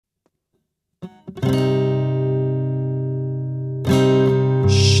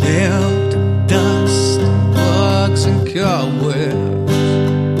shelved and dust and bugs and cobwebs,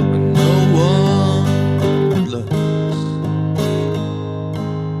 but no one looks.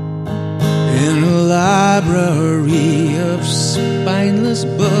 In a library of spineless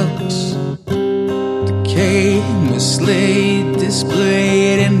books, decayed, mislaid,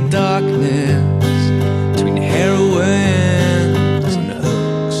 displayed in darkness between heroines and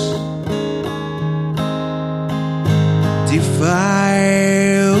hooks.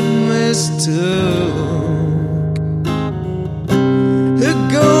 Defiled, mistook a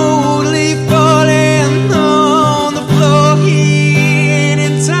gold leaf falling on the floor. He ain't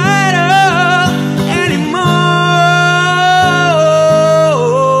entitled anymore.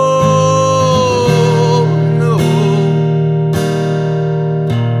 No.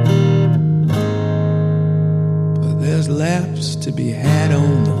 But there's laughs to be had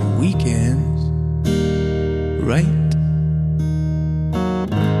on the weekends, right?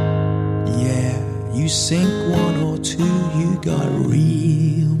 You sink one or two, you got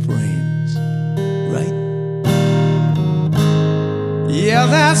real friends, right? Yeah,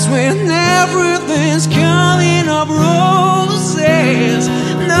 that's when everything's coming up roses.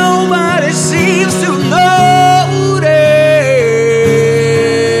 Nobody seems to notice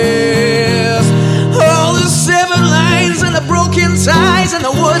all the seven lines and the broken ties and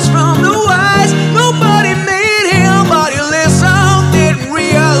the words from the wise. Nobody made him, but he listened, didn't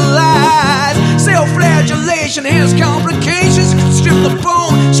realize self-flagellation has complications. You can strip the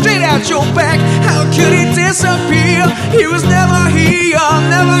bone straight out your back. How could he disappear? He was never here,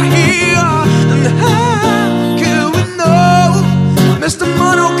 never here. And how could we know Mr.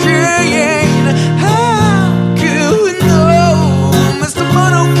 Monocaine? How could we know Mr.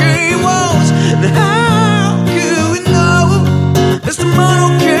 Monocaine was? And how could we know Mr.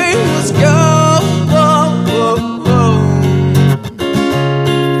 Monocaine was gone?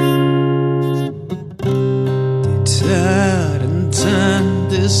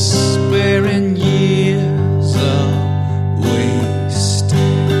 Despairing years of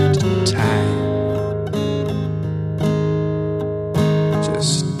wasted time,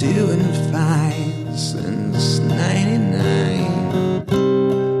 just doing fine since '99.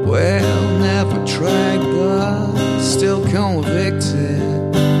 Well, never tried, but still convicted.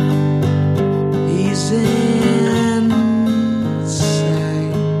 He's inside,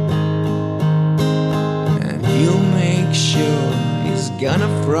 and he'll make sure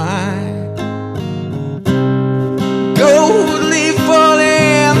gonna fry. Gold leaf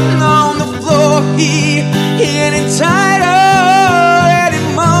falling on the floor. He ain't entitled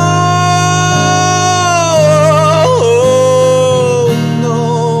anymore. No.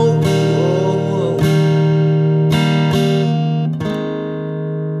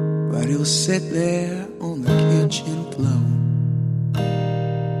 But he'll sit there on the kitchen floor.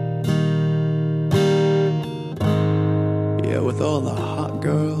 With all the hot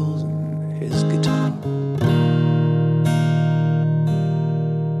girls and his guitar.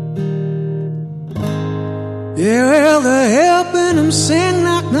 Yeah, well, they're helping him sing,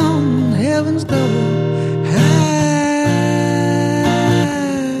 knocking on heaven's door.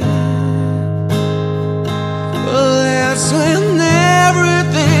 Well, that's when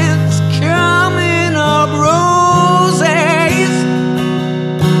everything's coming up roses,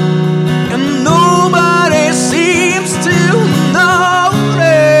 and nobody seems to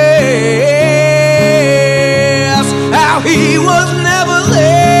he was never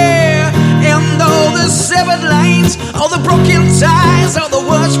there. And all the severed lines, all the broken ties, all the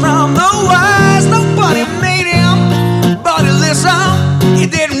words from the wise. Nobody made him, but he listened, he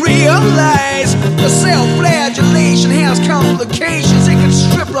didn't realize the self-flagellation has complications. It can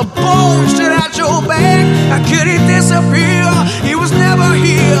strip the bones straight out your back. How could he disappear? He was never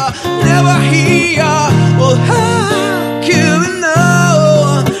here, never here. Well, how could we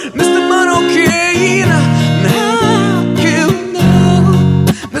know Mr. Monocaine?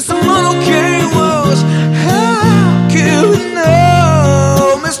 Mr. Monocaine was. How could we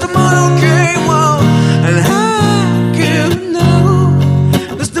know Mr. Monocaine was? And how could we know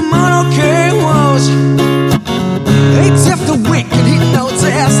Mr. Monocaine was? He tipped a wink and he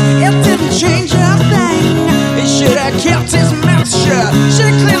noticed it didn't change a thing. He should have kept his mouth shut, should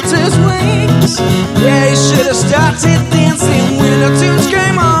have clipped his wings. Yeah, he should have started dancing when the tunes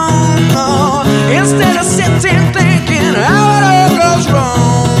came on, instead of sitting thinking how it all goes wrong.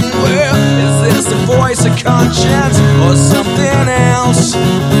 Well, is this the voice of conscience or something else?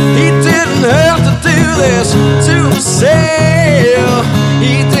 He didn't have to do this to himself.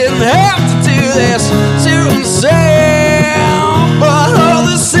 He didn't have to do this to himself. But all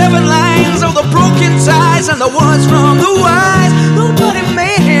the seven lines, all the broken ties, and the words from the wise, nobody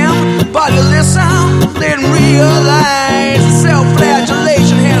made him.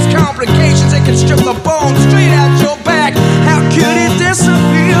 just a bone straight out your back. How could it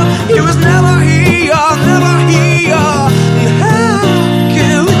disappear? He was never here, never here. And how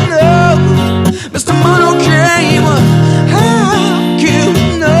could we know, Mr. Monocaine? How could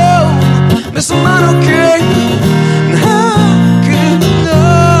we know, Mr. Monocaine?